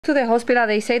To the hospital,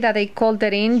 they say that they called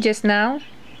it in just now.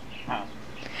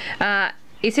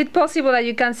 Is it possible that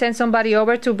you can send somebody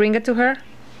over to bring it to her?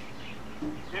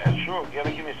 Yeah, sure. You gotta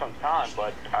give me some time,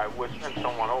 but I would send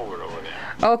someone over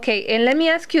there. Okay, and let me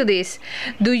ask you this.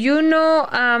 Do you know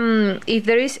if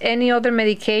there is any other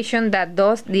medication that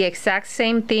does the exact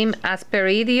same thing as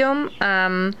Peridium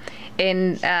and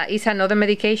is another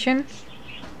medication?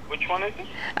 Which one is it?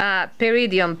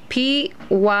 Peridium,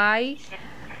 P-Y...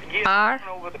 Yeah, the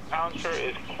one over the counter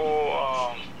is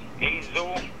called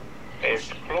Azul. It's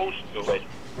close to it.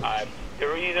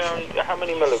 How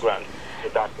many milligrams the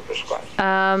doctor prescribed?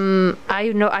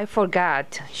 I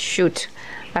forgot. Shoot,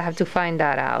 I have to find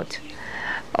that out.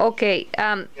 Okay. We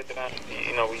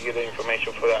get the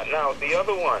information for that. Now the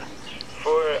other one,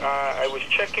 I was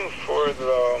checking for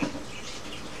the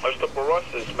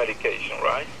osteoporosis medication,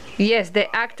 right? Yes, the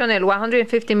Actonel,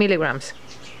 150 milligrams.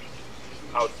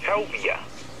 Altelvia,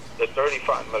 the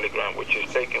 35 milligram, which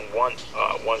is taken once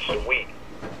a week,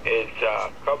 is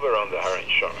covered under her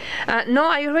insurance. No,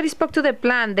 I already spoke to the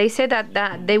plan. They said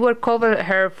that they will cover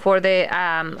her for the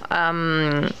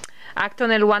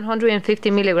Actonel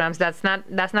 150 milligrams. That's not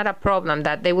a problem.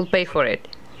 That they will pay for it.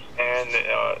 And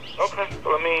okay,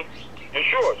 so you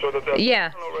sure? So that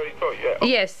yeah. Already told you. Yeah.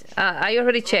 Okay. Yes, I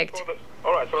already checked.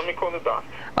 All right, so let me call the doc.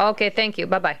 Okay, thank you.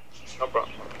 Bye bye. No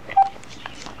problem.